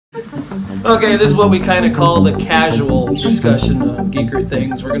Okay, this is what we kind of call the casual discussion of Geeker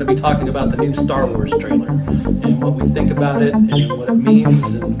Things. We're going to be talking about the new Star Wars trailer and what we think about it and what it means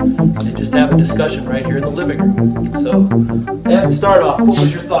and just have a discussion right here in the living room. So, Ed, start off. What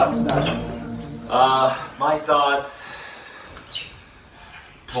was your thoughts about it? My thoughts,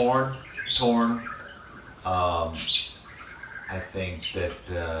 torn. I think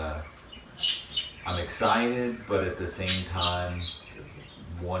that I'm excited, but at the same time,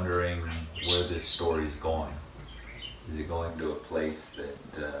 wondering where this story is going. Is it going to a place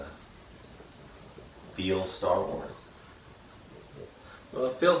that feels Star Wars? Well,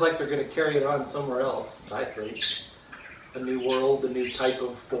 it feels like they're going to carry it on somewhere else, I think. A new world, a new type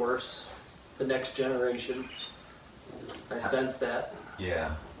of force, the next generation. I sense that.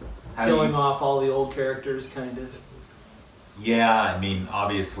 Yeah. Killing off all the old characters, kind of. Yeah, I mean,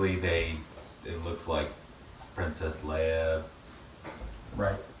 obviously it looks like Princess Leia.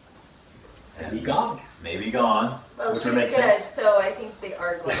 Right. And Maybe gone. Maybe gone. Well, Which she's would make dead, sense. so I think they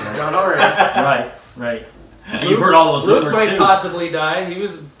are going to. Done already. Right. You've heard all those Luke rumors might too. possibly die. He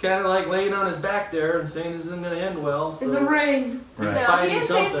was kind of like laying on his back there and saying this isn't going to end well. So. In the rain. Right. No, he Fighting didn't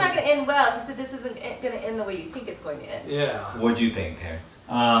say it's something. not going to end well. He said this isn't going to end the way you think it's going to end. Yeah. What'd you think, Terrence?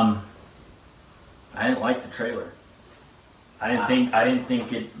 I didn't like the trailer. I didn't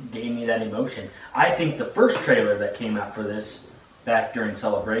think it gave me that emotion. I think the first trailer that came out for this back during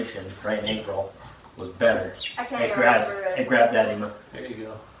Celebration, right in April, was better. I can't It even remember grabbed that emotion. There you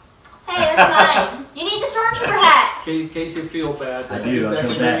go. Hey, that's mine. You need the stormtrooper hat. In case you feel bad. I do. I That feel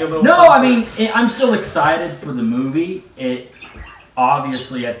can bring you a bad. little No, I comfort. mean, I'm still excited for the movie. It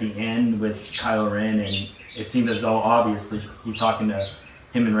obviously at the end with Kylo Ren, and it seemed as though obviously he's talking to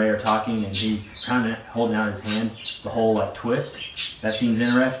him and Rey are talking, and he's kind of holding out his hand. The whole like twist that seems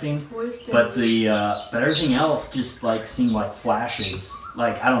interesting, but but everything else just like seemed like flashes,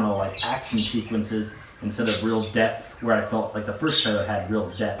 like I don't know, like action sequences instead of real depth. Where I felt like the first trailer had real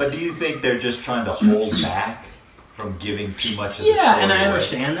depth. But do you think they're just trying to hold back from giving too much of the Yeah, story and I away?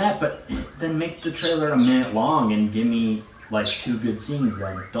 understand that, but then make the trailer a minute long and give me like 2 good scenes.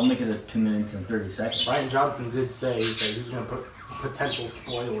 Then don't make it a 2 minutes and 30 seconds. Rian Johnson did say that he's going to put potential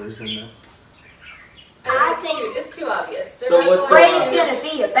spoilers in this. I think it's too obvious. They're So not what's going so to- obvious? gonna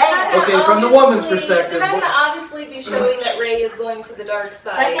be a bad. Okay, from the woman's perspective, They're not what- going to obviously be showing that Rey is going to the dark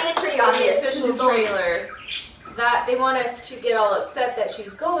side. I think it's pretty in obvious. the official trailer. That they want us to get all upset that she's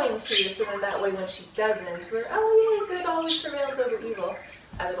going to, so that way when she doesn't, we're oh yeah, good always prevails over evil.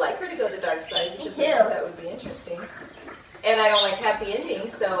 I would like her to go to the dark side. Me because too. I think that would be interesting. And I don't like happy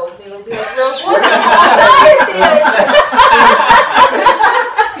endings, so it will be like real boring. I'm tired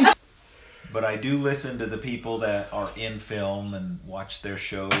of it. But I do listen to the people that are in film and watch their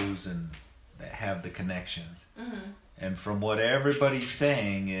shows and that have the connections. Mm-hmm. And from what everybody's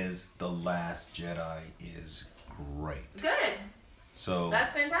saying is The Last Jedi is great. Good. So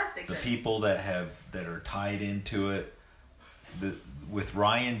That's fantastic. the people that are tied into it, with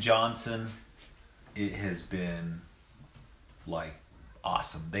Rian Johnson, it has been like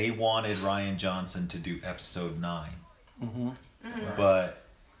awesome. They wanted Rian Johnson to do episode 9, but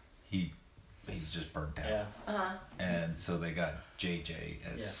he's just burnt out. Yeah. Uh-huh. And so they got JJ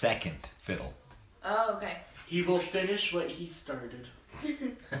as Yeah. second fiddle. Oh, okay. He will finish what he started.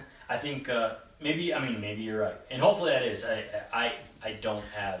 I think maybe you're right, and hopefully that is. I don't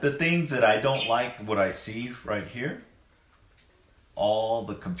have The things that I don't like, what I see right here, all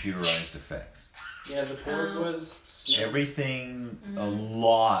the computerized effects. Yeah, the Porg was... Everything, a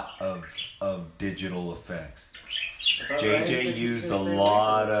lot of digital effects. JJ used a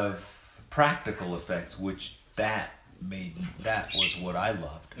lot of practical effects, which that was what I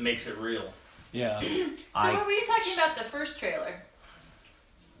loved. It makes it real. Yeah. So what were you talking about the first trailer?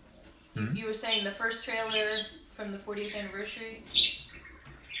 You were saying the first trailer from the 40th anniversary?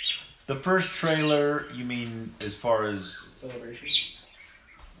 The first trailer, you mean as far as Celebration.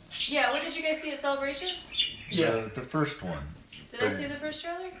 Yeah, what did you guys see at Celebration? the first one? Did I see the first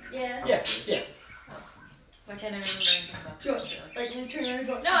trailer? Yeah. Yeah. Why can't I remember anything about the first trailer? Like when Turner's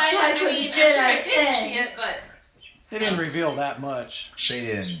like, No, I mean, I'm sure I did see it, but... They didn't reveal that much. They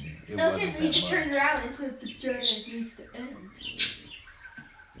didn't. It No, wasn't seriously, he that just much. turned around and said the journey needs to end.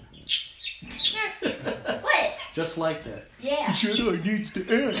 What? Just like that. Yeah. Jedi needs to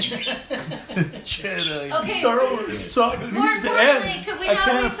end. Jedi. Okay. Star Wars saga More needs to importantly, end. could we I not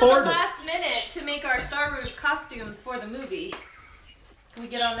can't wait till the afford it. last minute to make our Star Wars costumes for the movie? Can we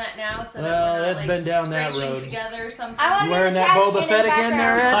get on that now so Well, that we're not that's like been down that scraping road. together or something? I want You to be wearing the that trash Boba can Fett in the again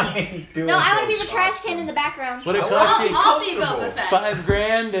there, background. Ed? I ain't doing No, I want to those be the trash can costumes. in the background. What it I cost want- you? I'll be Boba Fett.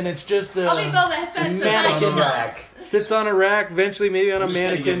 $5,000, and it's just the I'll be Boba Fett. Just so sit now on you the know. rack. sits on a rack. Eventually, maybe on a I'm just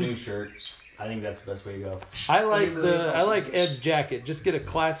gonna get a mannequin. new shirt. I think that's the best way to go. I like Ed's jacket. Just get a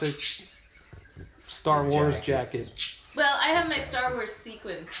classic Star Wars jacket. Well, I have my Star Wars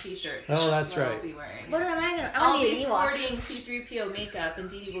sequence T-shirt. So Oh, that's what right. I'll be wearing. What am I gonna? I I'll want to be be an Ewok. sporting C-3PO makeup, and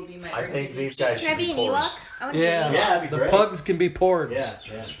Dee Dee will be my. I think R2D2. these guys Can I should be be an Porgs. Ewok? I want to Yeah, be an Ewok. that'd be the great. Pugs can be Porgs.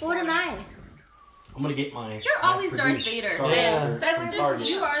 Yeah. What am I? I'm gonna get my. You're always Darth mass-produced Vader. Star Yeah. Wars That's from just Target.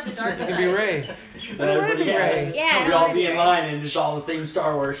 you are the dark You can be side. Ray. But everybody has. Yeah, I we don't all wanna be be in Ray. line and it's all the same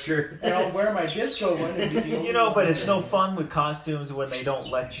Star Wars shirt. And I'll wear my disco one and be the only You know, one but it's there. no fun with costumes when they don't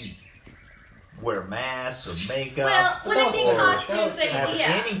let you wear masks or makeup. Well, when I think or costumes, have yeah,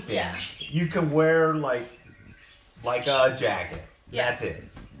 anything. yeah, You can wear like a jacket. Yeah. That's it.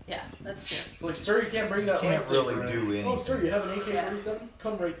 yeah, that's true. It's like, sir, you can't bring that Can't lightsaber really in. do anything. Oh, sir, you have an AK-47?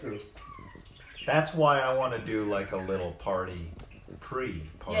 Come right through. That's why I want to do like a little party,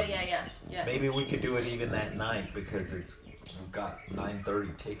 pre-party. Yeah. Maybe we could do it even that night because we've got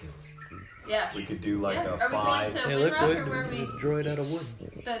 9:30 tickets. Yeah. We could do like Yeah. a Are we going 5. to Hey, Wind look, Rock wait, or where are we? droid out of wood.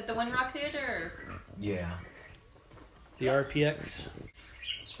 The Wind Rock Theater? Yeah. The RPX.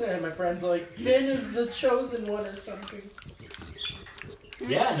 Yeah, my friend's like, Finn is the chosen one or something.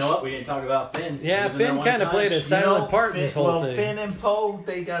 Yeah, you know what? We didn't talk about Finn. Yeah, He was in there Finn one kind of time. played a silent part in this whole thing. Finn and Poe,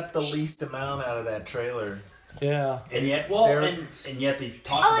 they got the least amount out of that trailer. Yeah. And yet, They're- and yet they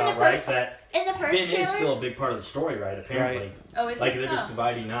talk Oh, in about the right first- that In the first Finn is still a trailer, big part of the story, right? Apparently, Oh, is like it? they're just Oh.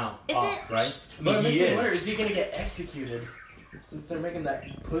 dividing out Is off, it- right? But it makes he me wonder, is. is he going to get executed? Since they're making that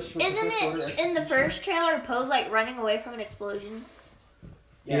push with the isn't First Order it in the execution. first trailer? Poe's like running away from an explosion,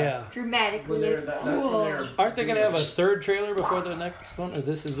 Yeah. dramatically. When they're, that's when they're... Aren't they going to have a third trailer before the next one? Or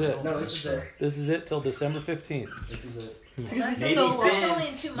this is it? No, this is it. This is it till December 15th. This is it. That's Maybe so long. Finn- It's only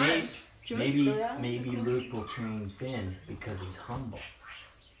in 2 months. Maybe Luke will train Finn because he's humble.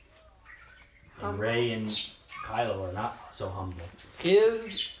 And Rey and Kylo are not so humble.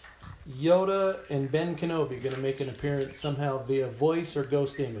 Is Yoda and Ben Kenobi going to make an appearance somehow via voice or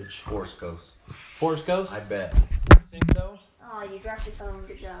ghost image? Force Ghost. Force ghost? I bet. think so. Oh, you dropped your phone.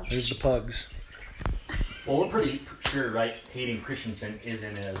 Good job. There's the Pugs. Well, we're pretty sure, right? Hayden Christensen is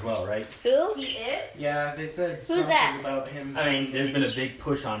in it as well, right? Who? He is? Yeah, they said something that? about him. I mean, there's been a big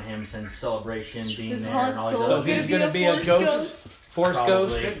push on him since Celebration being Is there Han and all these Solo other So he's gonna going to be be a a Force ghost? ghost? Force Probably.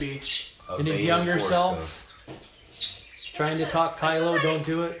 ghost? Could be. A In his Vader younger Force self? Ghost. Trying to talk Kylo, don't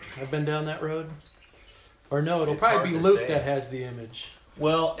do it. I've been down that road. Or no, it'll It's probably be hard to Luke say. that has the image.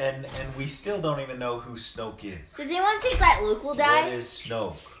 Well, and we still don't even know who Snoke is. Does anyone think that Luke will die? What is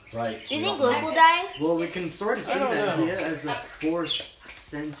Snoke? Right. Do you we think don't Luke know. will die? Well, we can sort of I see don't that know. he has a force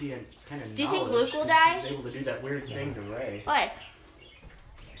sentient kind of Do you think knowledge, Luke will 'cause die? He's able to do that weird thing to Rey. What?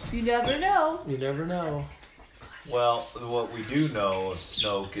 You never know. You never know. Well, what we do know of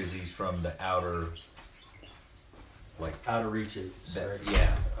Snoke is he's from the outer, like, Outer Reaches. Right?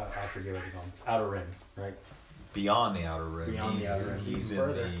 yeah, I forget what it's called. Outer Rim, right? beyond the outer rim. Beyond the he's, outer rim, he's in even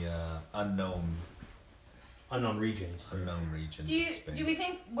further. the unknown Regions. regions. Do of space. we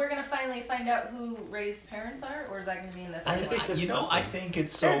think we're gonna finally find out who Rey's parents are, or is that gonna be in the I, third one? you know, I think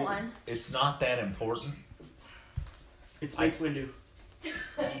it's Third so. one. It's not that important. It's Mace Windu.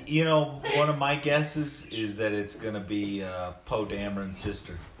 You know, one of my guesses is that it's going to be Poe Dameron's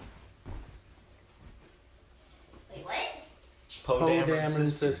sister. Wait, what? Poe Poe Dameron's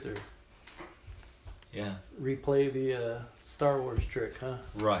Dameron's sister. sister. Yeah, Replay the Star Wars trick, huh?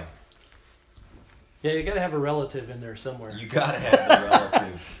 right. Yeah, you got to have a relative in there somewhere. You got to have the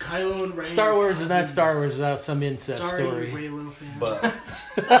relative. Kylo and Rey. Star are Wars is not cousins. Star Wars without some incest Sorry, story. Reylo fans. But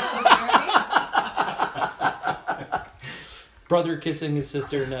Brother kissing his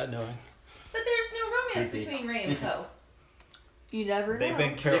sister and not knowing. But there's no romance Creepy. between Rey and Poe. You never know. they've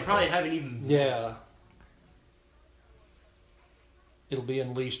been They careful. probably haven't even. Yeah. It'll be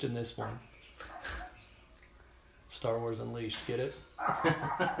unleashed in this one. Star Wars Unleashed, get it?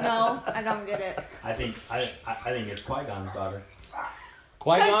 No, I don't get it. I think it's Qui-Gon's daughter.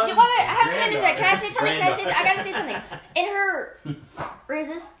 Qui-Gon? Wait, I have something to say. Can I say something? Granddaughter. I gotta say something. In her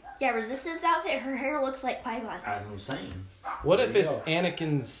resistance outfit, her hair looks like Qui-Gon. As I'm saying. What There if you it's go.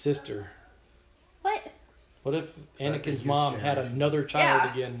 Anakin's sister? What? What if That's Anakin's a mom huge had change. another child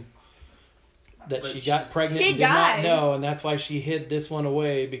Yeah. again that But she got she's- pregnant She and did not died. know, and that's why she hid this one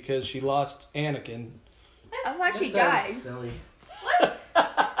away because she lost Anakin? I thought she That sounds died. silly.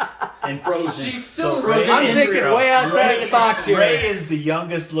 And Frozen. She's still Frozen I'm in thinking Israel. way outside the box here. Ray is the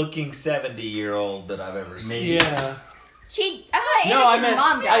youngest looking 70-year-old that I've ever seen. Maybe. Yeah.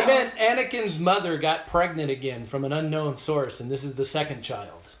 Mom died. I meant Anakin's mother got pregnant again from an unknown source, and this is the second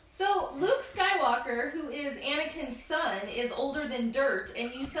child. So Luke Skywalker, who is Anakin's son, is older than dirt,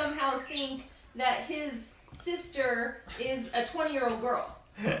 and you somehow think that his sister is a 20-year-old girl.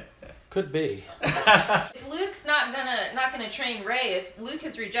 Could be. If Luke's not gonna train Rey, if Luke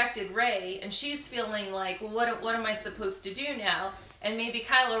has rejected Rey and she's feeling like, well, what am I supposed to do now? And maybe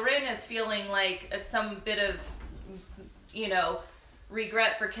Kylo Ren is feeling like some bit of,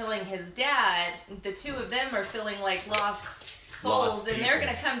 regret for killing his dad. The two of them are feeling like lost souls, and they're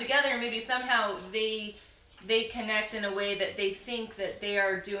gonna come together, and maybe somehow they connect in a way that they think that they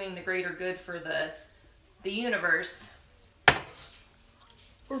are doing the greater good for the universe.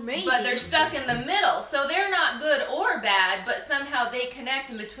 Or maybe. But they're stuck in the middle, so they're not good or bad, but somehow they connect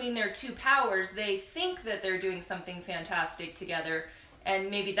in between their two powers. They think that they're doing something fantastic together, and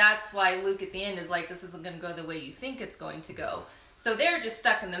maybe that's why Luke at the end is like, this isn't going to go the way you think it's going to go. So they're just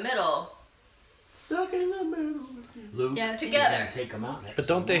stuck in the middle. Stuck in the middle. Luke together. is take them out next. But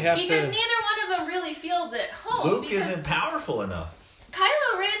don't they have Because to... neither one of them really feels at home. Luke because isn't powerful enough.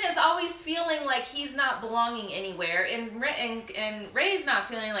 Kylo Ren is always feeling like he's not belonging anywhere, and Rey's not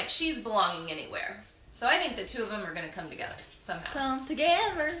feeling like she's belonging anywhere. So I think the two of them are going to come together somehow. Come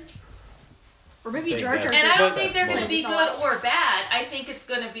together. Or maybe Think Jar Jar. that's- And I don't But- think they're going to that's be more- good or bad. I think it's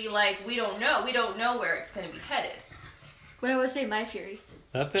going to be like, we don't know. We don't know where it's going to be headed. Wait, I would say my theory.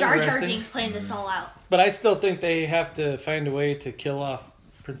 That's Jar Jar interesting. Binks playing this all out. But I still think they have to find a way to kill off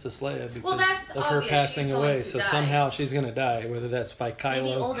Princess Leia because Well, that's of her obvious. passing She's going away. to So die. somehow she's going to die, whether that's by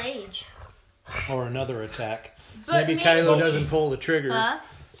Maybe old Kylo age. or another attack. But Maybe maybe- Kylo doesn't pull the trigger. Huh?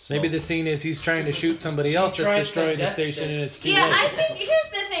 Maybe the scene is he's trying to shoot somebody else that's tries destroyed that the death station and sticks. it's too Yeah, late. I think here's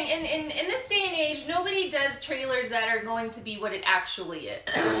the thing. In this day and age, nobody does trailers that are going to be what it actually is.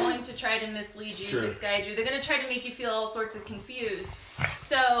 They're going to try to mislead you, Sure. misguide you. They're going to try to make you feel all sorts of confused.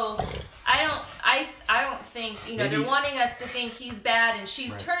 So I don't think Maybe- they're wanting us to think he's bad and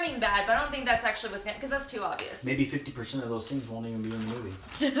she's Right. turning bad, but I don't think that's actually what's going to, because that's too obvious. Maybe 50% of those things won't even be in the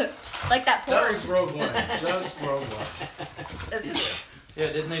movie. Like that pork. Just Rogue One. Just Rogue One. That's true. Yeah,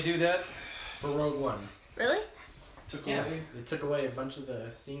 didn't they do that? For Rogue One. Really? Yeah, they took away a bunch of the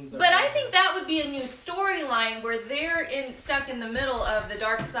scenes. But I think that would be a new storyline where they're stuck in the middle of the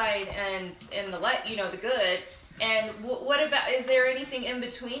dark side and the light, the good. And what about? Is there anything in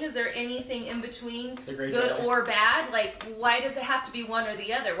between? Is there anything in between, The Great good Jedi. or bad? Like, why does it have to be one or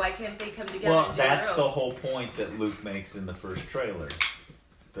the other? Why can't they come together? Well, and do that's their the own? whole point that Luke makes in the first trailer.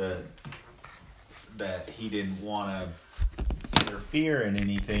 That he didn't want to interfere in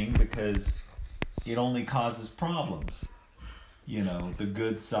anything because it only causes problems. The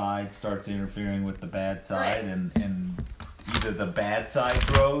good side starts interfering with the bad side, Right. and either the bad side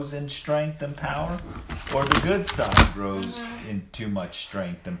grows in strength and power, or the good side grows in too much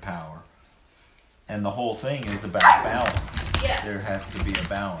strength and power. And the whole thing is about balance. Yeah. There has to be a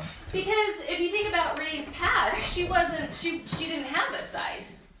balance. Because if you think about Rey's past, she didn't have a side.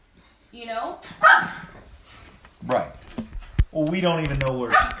 Right. Well, we don't even know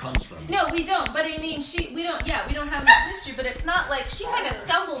where she comes from. No, we don't. But I mean, we don't have that history. But it's not like she kind of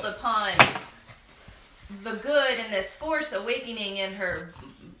stumbled upon the good in this Force awakening in her.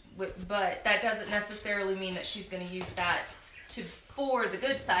 But that doesn't necessarily mean that she's going to use that for the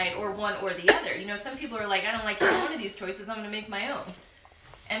good side or one or the other. Some people are like, I don't like either one of these choices. I'm going to make my own.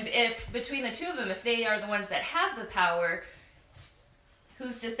 And if between the two of them, if they are the ones that have the power,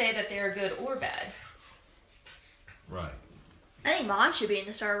 who's to say that they're good or bad? Right. I think Mom should be in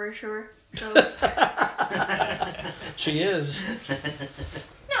the Star Wars show. So She is.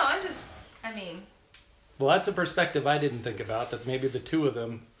 No, Well, that's a perspective I didn't think about, that maybe the two of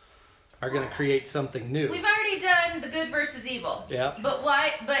them are going to create something new. we've already done the good versus evil. Yeah. But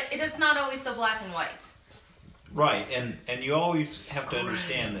why? But it is not always so black and white. Right, and you always have to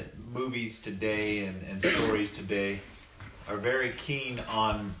understand that movies today and stories today are very keen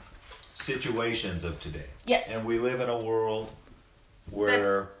on situations of today. Yes. And we live in a world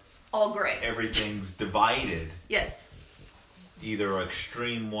where All gray. everything's divided, Yes. either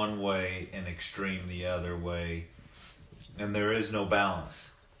extreme one way and extreme the other way, and there is no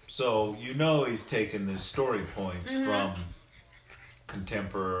balance. So he's taken this story points from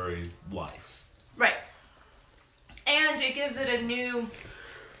contemporary life. Right. And it gives it a new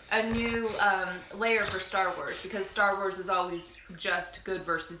layer for Star Wars, because Star Wars is always just good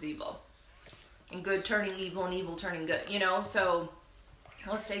versus evil, and good turning evil and evil turning good. So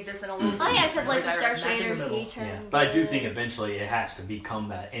let's take this in a little. oh yeah, because like more with direct. Darth Smack in the Vader, middle. he turned. Yeah. But I do think eventually it has to become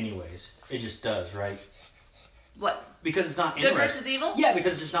that anyways. It just does, right? What? Because it's not Good interesting. versus evil? Yeah,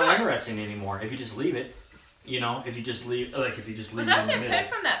 because it's just not Sure. interesting anymore if you just leave it. You know, if you just leave, Was it in that the the middle. pet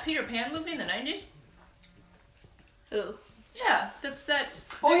from that Peter Pan movie in the 90s? Ooh. Yeah, that's that.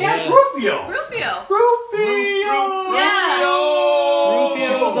 Oh yeah, it's Rufio. Rufio. Rufio. Yeah.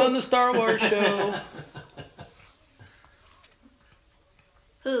 Rufio was on the Star Wars show.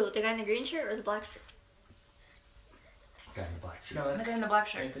 Who? The guy in the green shirt or the black shirt? Guy in the black shirt. No, The that's guy in the black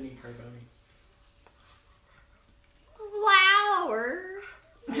shirt. Anthony Carboni. Flower.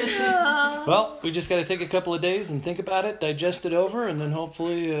 Well, we just got to take a couple of days and think about it, digest it over, and then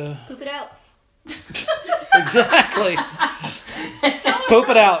hopefully... Poop it out. Exactly. Poop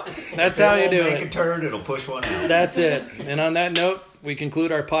it out. That's how you do Make a it. turd, it'll push one out. That's it. And on that note, we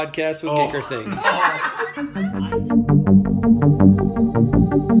conclude our podcast with Geeker Things.